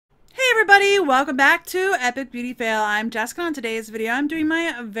everybody, welcome back to Epic Beauty Fail. I'm Jessica. On today's video, I'm doing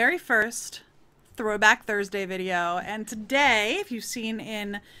my very first Throwback Thursday video. And today, if you've seen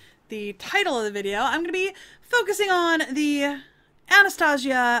in the title of the video, I'm going to be focusing on the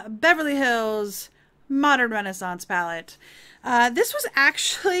Anastasia Beverly Hills Modern Renaissance palette. This was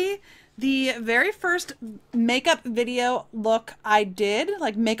actually the very first makeup video look I did,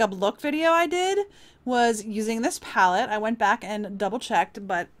 like makeup look video I did, was using this palette. I went back and double checked,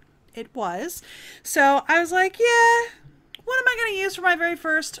 but it was. So I was like, yeah, what am I going to use for my very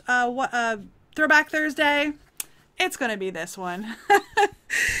first Throwback Thursday? It's going to be this one.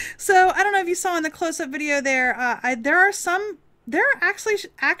 So I don't know if you saw in the close-up video there, there are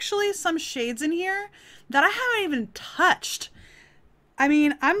actually some shades in here that I haven't even touched. I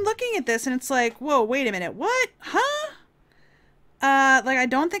mean, I'm looking at this and it's like, whoa, wait a minute, what? Huh? Like, I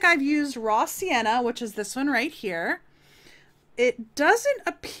don't think I've used Raw Sienna, which is this one right here. It doesn't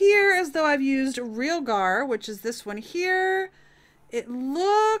appear as though I've used Real Gar, which is this one here. It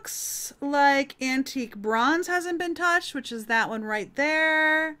looks like Antique Bronze hasn't been touched, which is that one right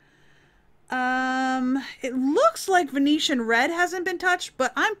there. It looks like Venetian Red hasn't been touched,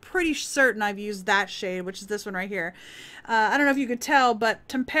 but I'm pretty certain I've used that shade, which is this one right here. I don't know if you could tell, but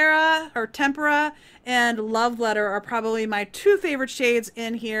Tempera and Love Letter are probably my two favorite shades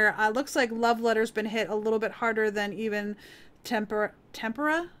in here. Looks like Love Letter's been hit a little bit harder than even Tempera.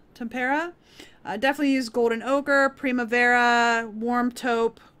 Definitely use Golden Ochre, Primavera, Warm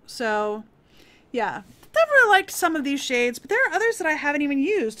Taupe. So yeah, I've really liked some of these shades, but there are others that I haven't even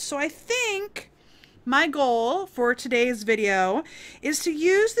used. So I think my goal for today's video is to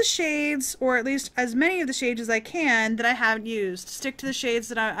use the shades, or at least as many of the shades as I can that I haven't used. Stick to the shades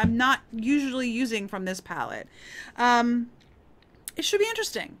that I'm not usually using from this palette. It should be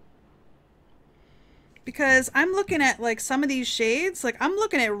interesting, because I'm looking at like some of these shades, like I'm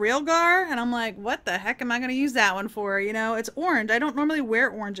looking at Real Gar and I'm like, what the heck am I going to use that one for? You know, it's orange. I don't normally wear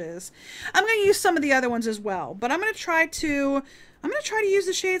oranges. I'm going to use some of the other ones as well, but I'm going to try to use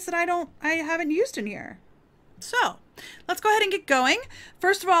the shades that I haven't used in here. So let's go ahead and get going.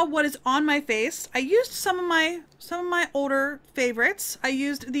 First of all, what is on my face? I used some of my older favorites. I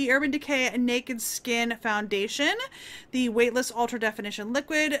used the Urban Decay Naked Skin Foundation, the Weightless Ultra Definition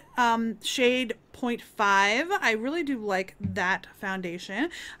Liquid, shade 0.5. I really do like that foundation.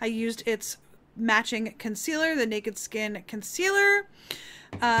 I used its matching concealer, the Naked Skin Concealer.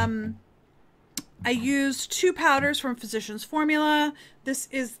 I used two powders from Physicians Formula. This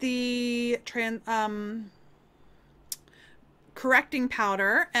is the correcting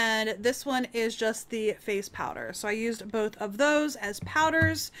powder, and this one is just the face powder. So I used both of those as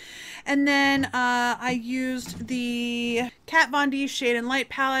powders. And then I used the Kat Von D Shade and Light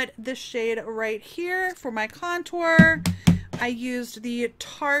palette, this shade right here, for my contour. I used the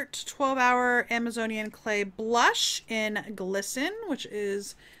Tarte 12-Hour Amazonian Clay Blush in Glisten, which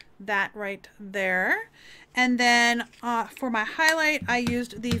is that right there. And then for my highlight, I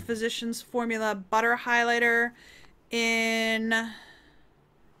used the Physicians Formula Butter Highlighter in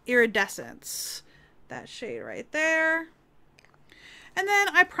Iridescence, that shade right there. And then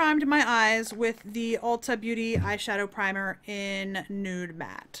I primed my eyes with the Ulta Beauty eyeshadow primer in Nude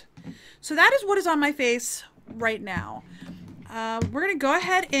Matte. So that is what is on my face right now. We're going to go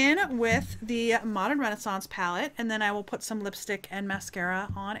ahead in with the Modern Renaissance palette, and then I will put some lipstick and mascara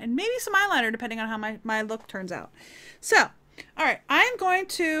on, and maybe some eyeliner, depending on how my look turns out. So, all right, I'm going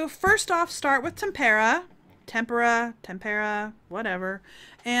to first off start with Tempera, whatever,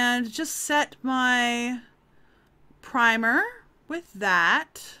 and just set my primer with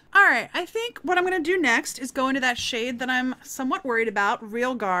that. All right, I think what I'm going to do next is go into that shade that I'm somewhat worried about,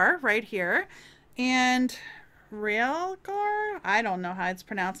 Real Gar, right here, and Real Gar? I don't know how it's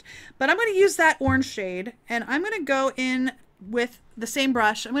pronounced, but I'm going to use that orange shade, and I'm going to go in with the same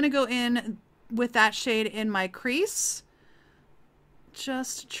brush. I'm going to go in with that shade in my crease,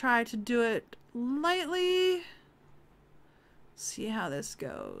 just to try to do it lightly. See how this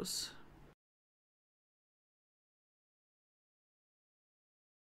goes.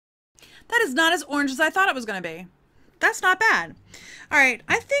 That is not as orange as I thought it was going to be. That's not bad. All right,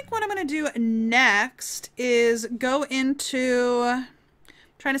 I think what I'm going to do next is go into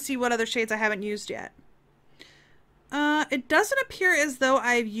trying to see what other shades I haven't used yet. It doesn't appear as though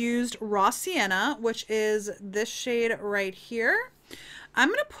I've used Raw Sienna, which is this shade right here. I'm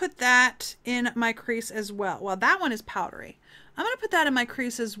going to put that in my crease as well. Well, that one is powdery. I'm going to put that in my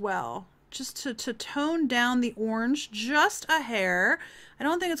crease as well, just to tone down the orange just a hair. I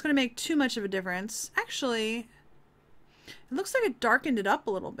don't think it's going to make too much of a difference. Actually, it looks like it darkened it up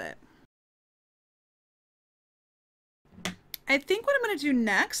a little bit. I think what I'm going to do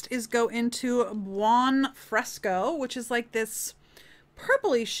next is go into Buon Fresco, which is like this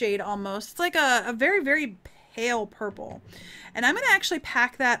purpley shade almost. It's like a very, very pale purple. And I'm going to actually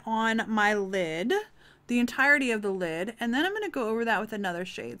pack that on my lid, the entirety of the lid, and then I'm going to go over that with another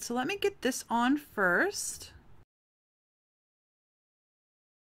shade. So let me get this on first.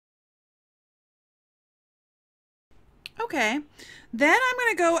 Okay, then I'm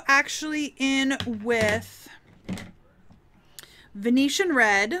going to go actually in with Venetian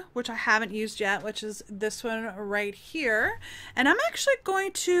Red, which I haven't used yet, which is this one right here. And I'm actually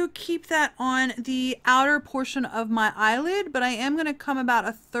going to keep that on the outer portion of my eyelid, but I am going to come about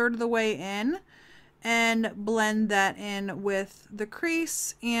a third of the way in and blend that in with the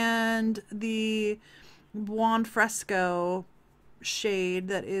crease and the Buon Fresco shade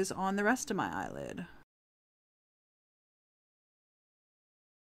that is on the rest of my eyelid.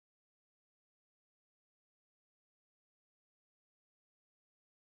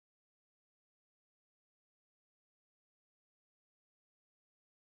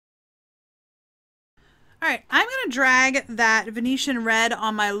 All right, I'm going to drag that Venetian Red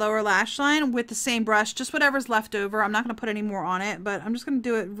on my lower lash line with the same brush, just whatever's left over. I'm not going to put any more on it, but I'm just going to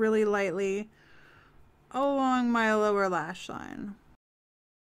do it really lightly along my lower lash line.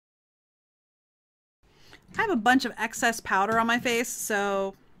 I have a bunch of excess powder on my face,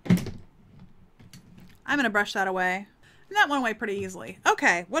 so I'm going to brush that away. And that went away pretty easily.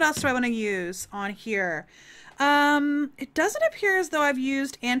 Okay, what else do I want to use on here? It doesn't appear as though I've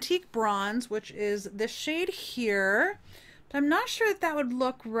used Antique Bronze, which is this shade here, but I'm not sure that would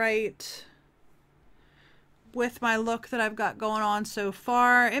look right with my look that I've got going on so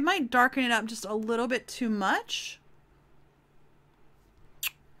far. It might darken it up just a little bit too much.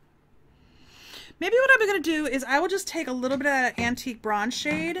 Maybe what I'm going to do is I will just take a little bit of that Antique Bronze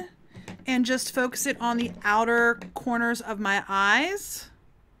shade and just focus it on the outer corners of my eyes.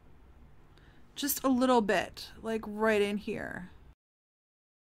 Just a little bit, like right in here.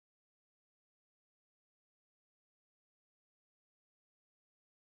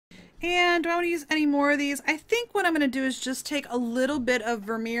 And do I want to use any more of these? I think what I'm going to do is just take a little bit of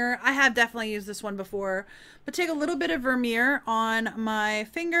Vermeer. I have definitely used this one before, but take a little bit of Vermeer on my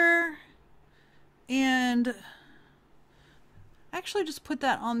finger and actually just put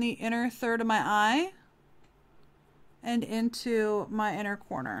that on the inner third of my eye and into my inner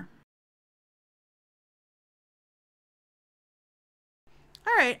corner.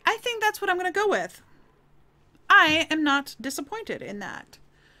 All right, I think that's what I'm going to go with. I am not disappointed in that.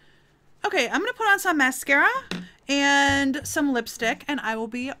 Okay, I'm going to put on some mascara and some lipstick, and I will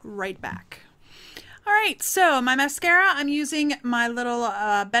be right back. All right, so my mascara, I'm using my little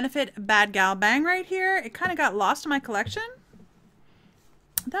Benefit Bad Gal Bang right here. It kind of got lost in my collection.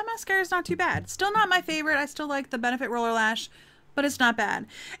 That mascara is not too bad. Still not my favorite. I still like the Benefit Roller Lash, but it's not bad.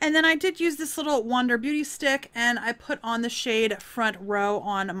 And then I did use this little Wonder Beauty stick, and I put on the shade Front Row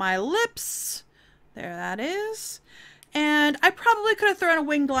on my lips. There that is. And I probably could have thrown a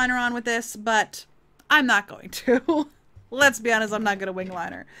winged liner on with this, but I'm not going to. Let's be honest, I'm not going to wing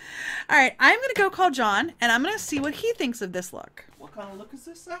liner. All right, I'm going to go call John, and I'm going to see what he thinks of this look. What kind of look is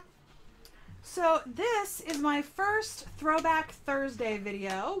this, Zach? So this is my first Throwback Thursday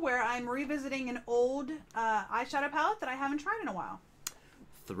video where I'm revisiting an old eyeshadow palette that I haven't tried in a while.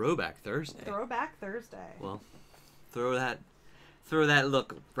 Throwback Thursday. Throwback Thursday. Well, throw that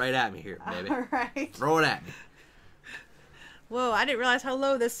look right at me here, baby. All right. Throw it at me. Whoa, I didn't realize how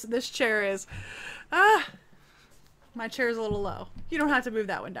low this chair is. My chair is a little low. You don't have to move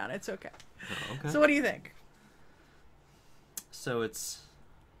that one down. It's okay. Oh, okay. So what do you think? So it's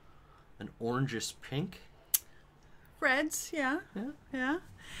an orangish pink. Reds, yeah. Yeah. Yeah.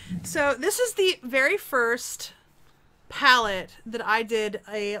 So this is the very first palette that I did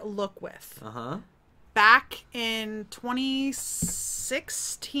a look with. Uh-huh. Back in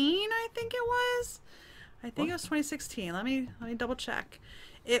 2016, I think it was. I think it was 2016. Let me double check.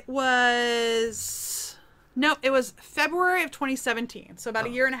 It was it was February of 2017. So about a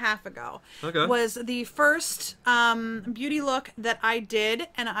year and a half ago. Okay. Was the first beauty look that I did,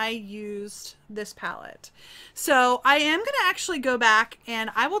 and I used this palette. So I am going to actually go back and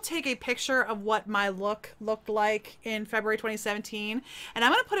I will take a picture of what my look looked like in February 2017, and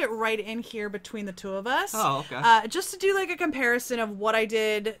I'm going to put it right in here between the two of us. Oh, okay. Just to do like a comparison of what I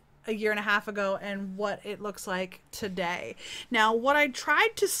did a year and a half ago and what it looks like today. Now, what I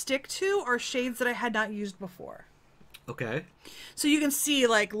tried to stick to are shades that I had not used before. Okay. So you can see,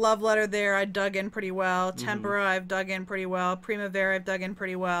 like, Love Letter there, I dug in pretty well. Tempera, I've dug in pretty well. Primavera, I've dug in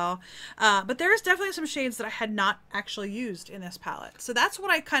pretty well. But there is definitely some shades that I had not actually used in this palette. So that's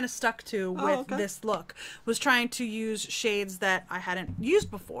what I kind of stuck to with this look, was trying to use shades that I hadn't used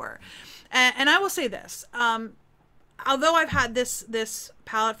before. And I will say this. Although I've had this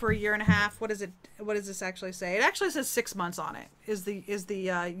palette for a year and a half, what does this actually say? It actually says 6 months on it, is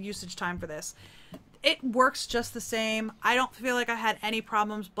the usage time for this. It works just the same. I don't feel like I had any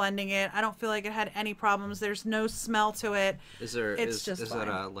problems blending it. I don't feel like it had any problems. There's no smell to it. Is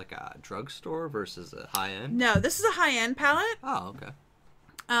that like a drugstore versus a high end? No, this is a high end palette. Oh, okay.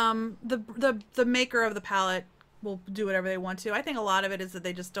 The maker of the palette will do whatever they want to. I think a lot of it is that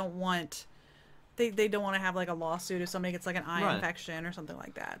they just don't want they don't want to have like a lawsuit if somebody gets like an eye infection or something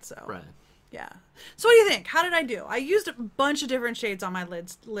like that. So yeah. So what do you think? How did I do? I used a bunch of different shades on my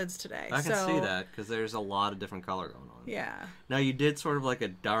lids today. I can see that because there's a lot of different color going on. Yeah. Now you did sort of like a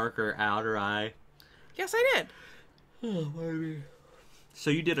darker outer eye. Yes, I did. Oh, maybe. So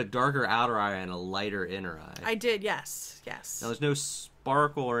you did a darker outer eye and a lighter inner eye. I did. Yes. Yes. Now there's no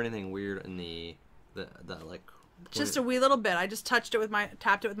sparkle or anything weird in the like. Just a wee little bit. I just tapped it with my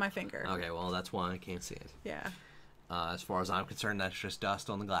finger. Okay, well that's why I can't see it. Yeah. As far as I'm concerned, that's just dust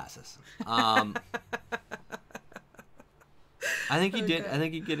on the glasses. I think you did. I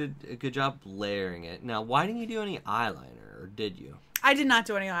think you did a good job layering it. Now, why didn't you do any eyeliner, or did you? I did not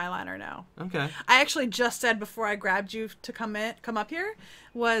do any eyeliner. No. Okay. I actually just said before I grabbed you to come up here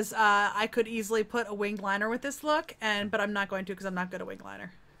was I could easily put a winged liner with this look, but I'm not going to because I'm not good at winged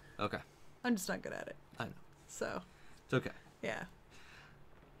liner. Okay. I'm just not good at it. I know. So. It's okay. Yeah.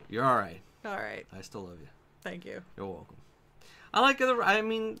 You're all right. All right. I still love you. Thank you. You're welcome. I like it. I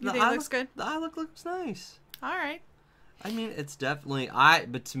mean, you think it looks good? The eye look looks nice. All right. I mean, it's definitely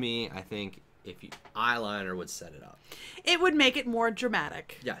but to me, I think if eyeliner would set it up, it would make it more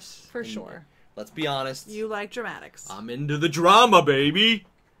dramatic. Yes, for sure. Let's be honest. You like dramatics. I'm into the drama, baby.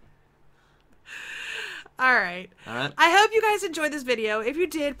 All right. I hope you guys enjoyed this video. If you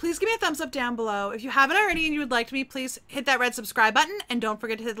did, please give me a thumbs up down below. If you haven't already and you would like me, please hit that red subscribe button. And don't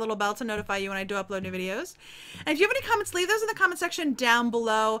forget to hit the little bell to notify you when I do upload new videos. And if you have any comments, leave those in the comment section down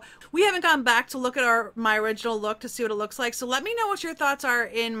below. We haven't gone back to look at my original look to see what it looks like. So let me know what your thoughts are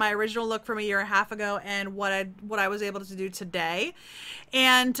in my original look from a year and a half ago and what I was able to do today.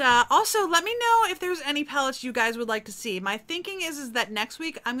 And also let me know if there's any palettes you guys would like to see. My thinking is that next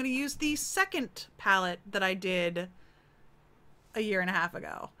week I'm going to use the second palette that I did a year and a half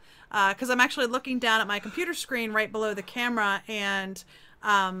ago. Because I'm actually looking down at my computer screen right below the camera and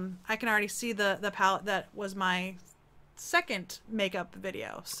I can already see the palette that was my second makeup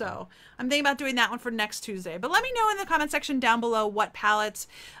video. So I'm thinking about doing that one for next Tuesday. But let me know in the comment section down below what palettes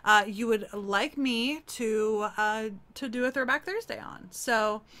you would like me to do a Throwback Thursday on.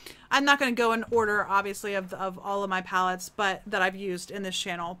 So I'm not going to go in order, obviously, of all of my palettes but that I've used in this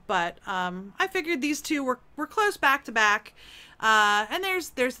channel. But I figured these two were close back to back. And there's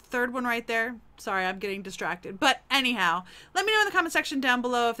the third one right there. Sorry, I'm getting distracted. But anyhow, let me know in the comment section down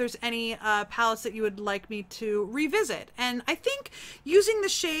below if there's any palettes that you would like me to revisit. And I think using the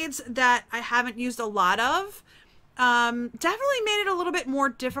shades that I haven't used a lot of definitely made it a little bit more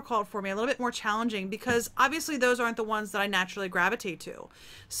difficult for me, a little bit more challenging, because obviously those aren't the ones that I naturally gravitate to.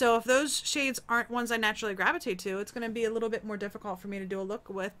 So if those shades aren't ones I naturally gravitate to, it's going to be a little bit more difficult for me to do a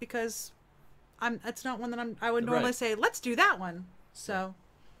look with, because it's not one that I would normally say, let's do that one. So,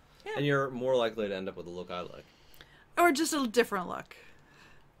 yeah. And you're more likely to end up with a look I like. Or just a different look.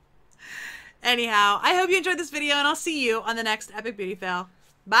 Anyhow, I hope you enjoyed this video, and I'll see you on the next Epic Beauty Fail.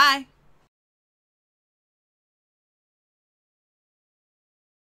 Bye!